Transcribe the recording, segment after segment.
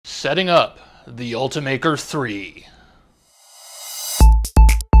Setting up the Ultimaker 3.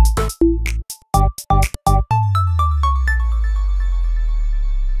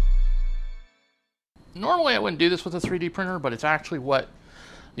 Normally I wouldn't do this with a 3D printer, but it's actually what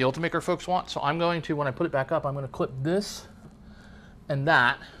the Ultimaker folks want. So I'm going to, when I put it back up, I'm going to clip this and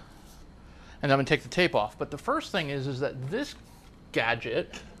that, and I'm going to take the tape off. But the first thing is that this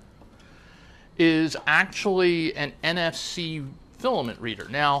gadget is actually an NFC filament reader.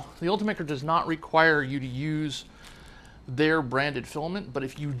 Now, the Ultimaker does not require you to use their branded filament, but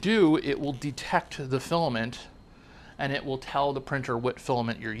if you do, it will detect the filament and it will tell the printer what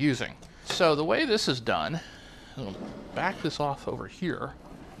filament you're using. So the way this is done, I'll back this off over here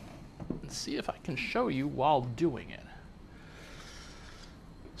and see if I can show you while doing it.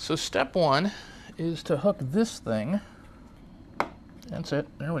 So step one is to hook this thing. That's it,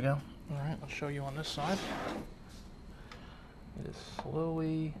 there we go. All right, I'll show you on this side. It is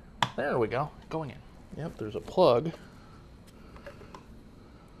slowly, there we go, going in. Yep, there's a plug.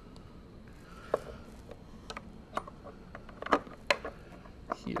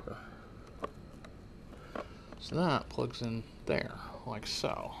 Here. So that plugs in there, like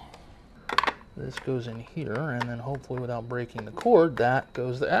so. This goes in here, and then hopefully without breaking the cord, that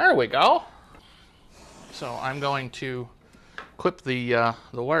goes there. There we go. So I'm going to clip the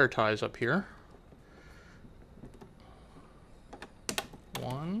wire ties up here.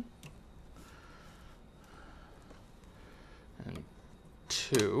 1 and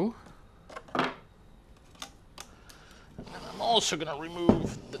 2. And I'm also going to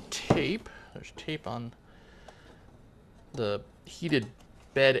remove the tape. There's tape on the heated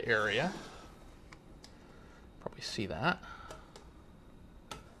bed area. Probably see that.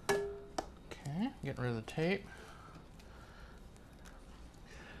 Okay, getting rid of the tape.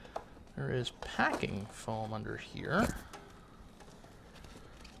 There is packing foam under here.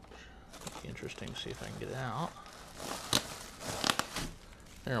 Be interesting to see if I can get it out.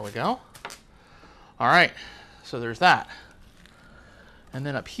 There we go. All right, so there's that. And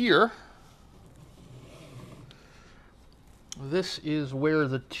then up here, this is where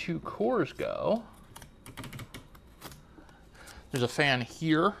the two cores go. There's a fan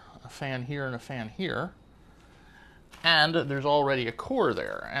here, a fan here, and a fan here. And there's already a core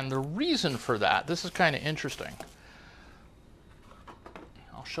there. And the reason for that, this is kind of interesting.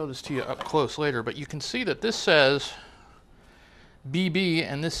 I'll show this to you up close later, but you can see that this says BB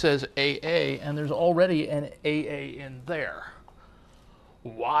and this says AA, and there's already an AA in there.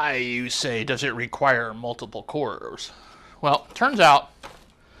 Why, you say, does it require multiple cores? Well, it turns out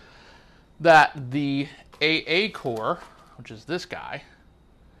that the AA core, which is this guy,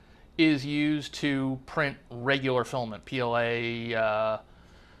 is used to print regular filament, PLA,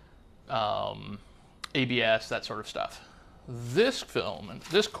 ABS, that sort of stuff. This filament,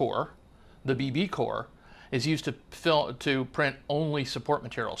 this core, the BB core, is used to print only support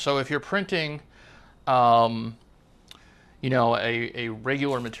material. So if you're printing, you know, a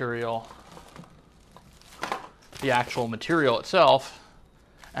regular material, the actual material itself,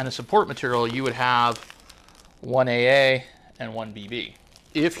 and a support material, you would have one AA and one BB.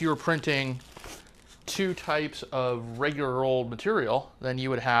 If you're printing two types of regular old material, then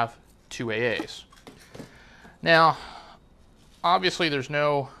you would have two AAs. Now, obviously there's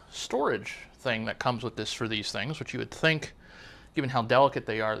no storage thing that comes with this for these things, which you would think, given how delicate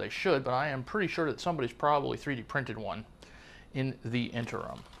they are, they should, but I am pretty sure that somebody's probably 3D printed one in the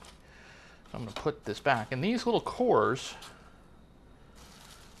interim. So I'm going to put this back, and these little cores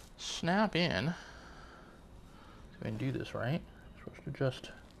snap in. So I can do this right. I'm supposed to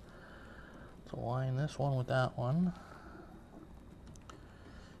just align this one with that one.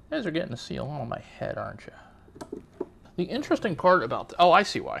 You guys are getting to see a lot of my head, aren't you? The interesting part about oh, I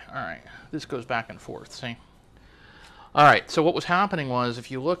see why. All right, this goes back and forth. See. All right. So what was happening was, if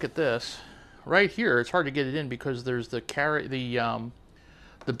you look at this right here, it's hard to get it in because there's the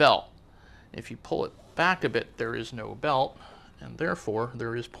belt. If you pull it back a bit, there is no belt, and therefore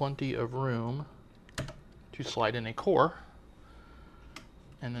there is plenty of room to slide in a core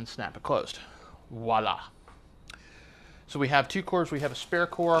and then snap it closed. Voila. So we have two cores. We have a spare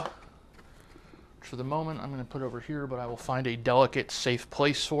core, which for the moment I'm going to put over here, but I will find a delicate, safe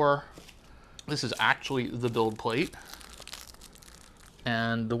place for. This is actually the build plate,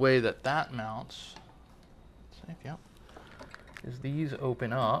 and the way that that mounts, safe, yep, is these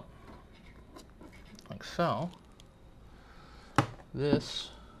open up like so. This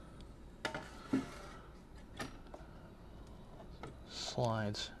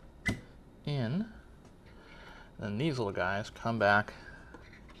slides in, and these little guys come back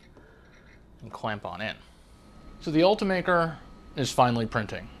and clamp on in. So the Ultimaker is finally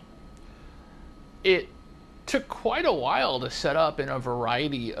printing. it took quite a while to set up in a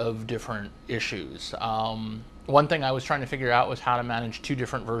variety of different issues. One thing I was trying to figure out was how to manage two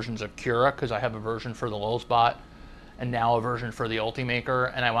different versions of Cura, because I have a version for the Lulzbot and now a version for the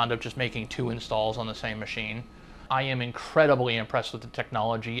Ultimaker, and I wound up just making 2 installs on the same machine. I am incredibly impressed with the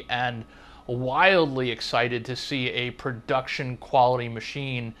technology and wildly excited to see a production quality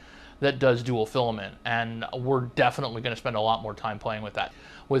machine that does dual filament, and we're definitely going to spend a lot more time playing with that.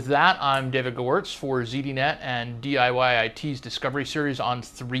 With that, I'm David Gewirtz for ZDNet and DIY-IT's Discovery Series on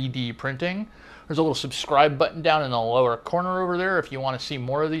 3D printing. There's a little subscribe button down in the lower corner over there. If you want to see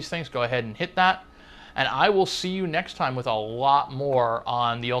more of these things, go ahead and hit that. And I will see you next time with a lot more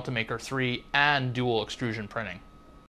on the Ultimaker 3 and dual extrusion printing.